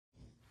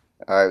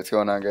Alright, what's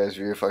going on, guys?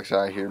 Reflex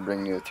out here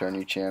bringing you the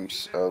Tourney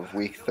champs of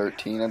week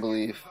 13, I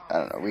believe. I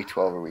don't know, week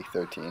 12 or week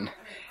 13.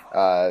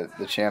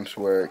 The champs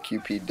were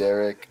QP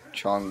Derek,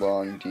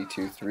 Chongbong,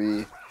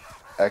 D23,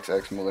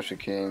 XX Militia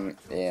King,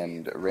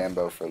 and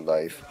Rambo for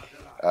life.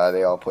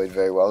 They all played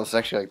very well. This is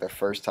actually like their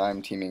first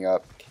time teaming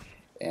up,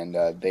 and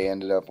they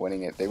ended up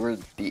winning it. They were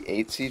the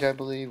 8th seed, I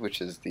believe,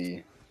 which is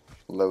the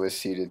lowest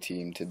seeded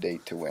team to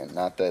date to win.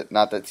 Not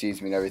that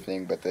seeds mean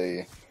everything, but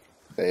they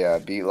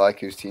beat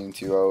Lyku's team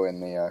 2-0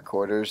 in the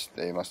quarters.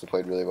 They must have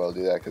played really well to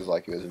do that because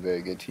Lyku is a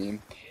very good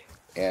team.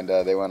 And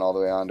they went all the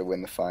way on to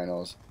win the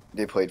finals.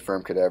 They played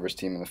Firm Cadaver's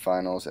team in the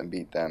finals and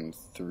beat them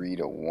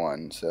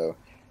 3-1. So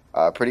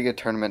pretty good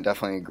tournament.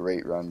 Definitely a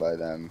great run by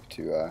them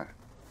to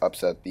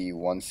upset the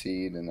 1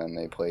 seed. And then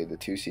they played the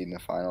 2 seed in the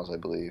finals, I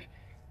believe.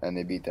 And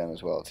they beat them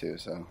as well, too.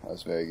 So that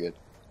was very good.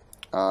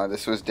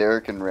 This was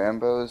Derek and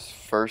Rambo's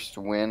first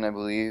win, I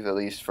believe, at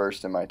least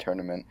first in my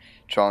tournament.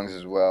 Chong's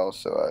as well,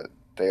 so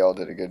they all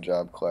did a good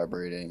job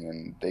collaborating,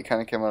 and they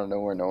kind of came out of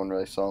nowhere. No one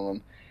really saw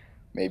them.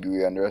 Maybe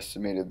we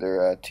underestimated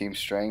their team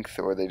strength,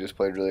 or they just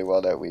played really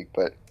well that week,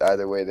 but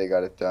either way, they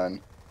got it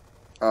done.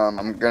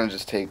 I'm going to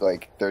just take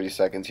like 30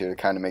 seconds here to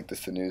kind of make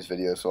this the news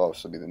video, so I'll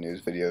also be the news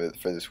video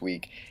for this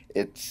week.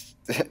 It's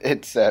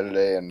it's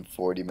Saturday and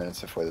 40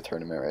 minutes before the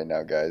tournament right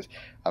now, guys.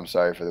 I'm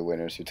sorry for the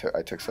winners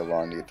I took so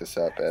long to get this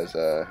up as,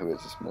 who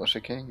is this,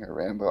 Militia King or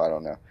Rambo? I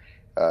don't know.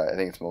 I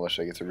think it's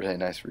Militia. Gets a really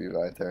nice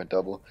revive there, a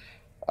double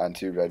on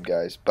 2 red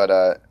guys, but,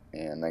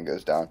 and then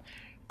goes down.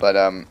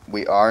 But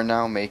we are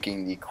now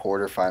making the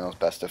quarterfinals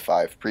best of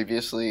 5.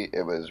 Previously,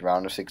 it was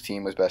round of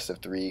 16 was best of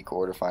 3,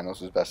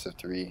 quarterfinals was best of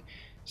 3,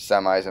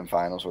 semis and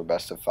finals were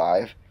best of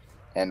 5,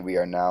 and we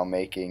are now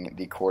making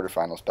the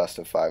quarterfinals best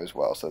of 5 as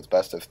well. So it's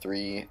best of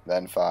 3,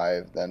 then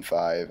 5, then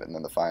 5, and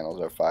then the finals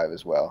are 5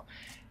 as well.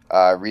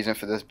 Reason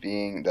for this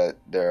being that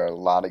there are a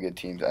lot of good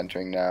teams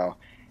entering now,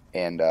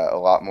 and a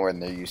lot more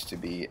than there used to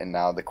be, and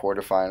now the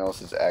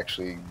quarterfinals is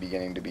actually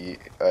beginning to be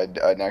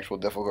an actual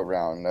difficult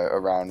round, a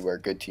round where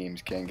good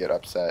teams can get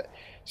upset.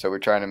 So we're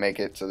trying to make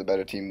it so the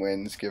better team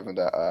wins, give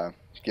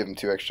them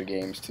 2 extra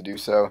games to do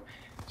so.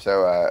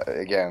 So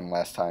again,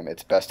 last time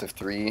it's best of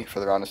 3 for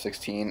the round of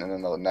 16, and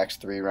then the next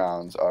 3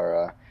 rounds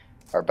are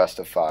best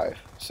of 5.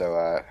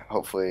 So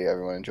hopefully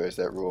everyone enjoys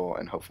that rule,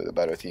 and hopefully the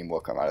better team will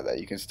come out of that.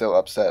 You can still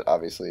upset,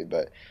 obviously,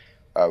 but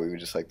we would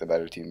just like the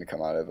better team to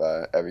come out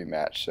of every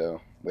match.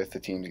 So with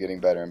the teams getting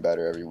better and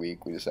better every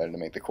week, we decided to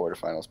make the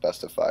quarterfinals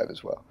best of 5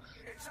 as well.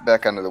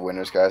 Back onto the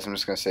winners, guys. I'm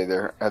just going to say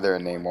their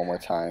name one more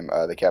time.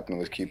 The captain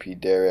was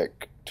QP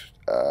Derek,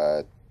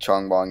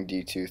 Chongbong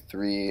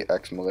D23,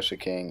 X Militia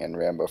King, and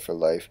Rambo for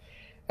life.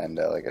 And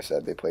like I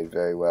said, they played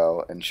very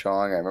well. And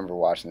Chong, I remember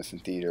watching this in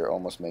theater,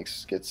 almost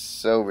gets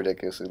so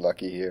ridiculously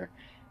lucky here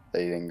that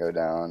he didn't go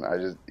down.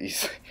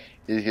 He's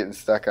getting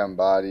stuck on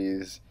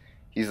bodies.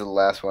 He's the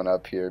last one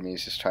up here. I mean,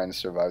 he's just trying to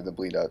survive the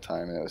bleed out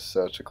time, and it was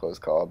such a close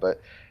call.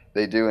 But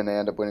they do, and they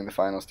end up winning the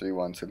finals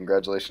 3-1. So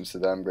congratulations to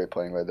them. Great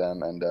playing by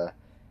them, and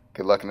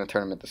good luck in the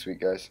tournament this week,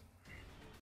 guys.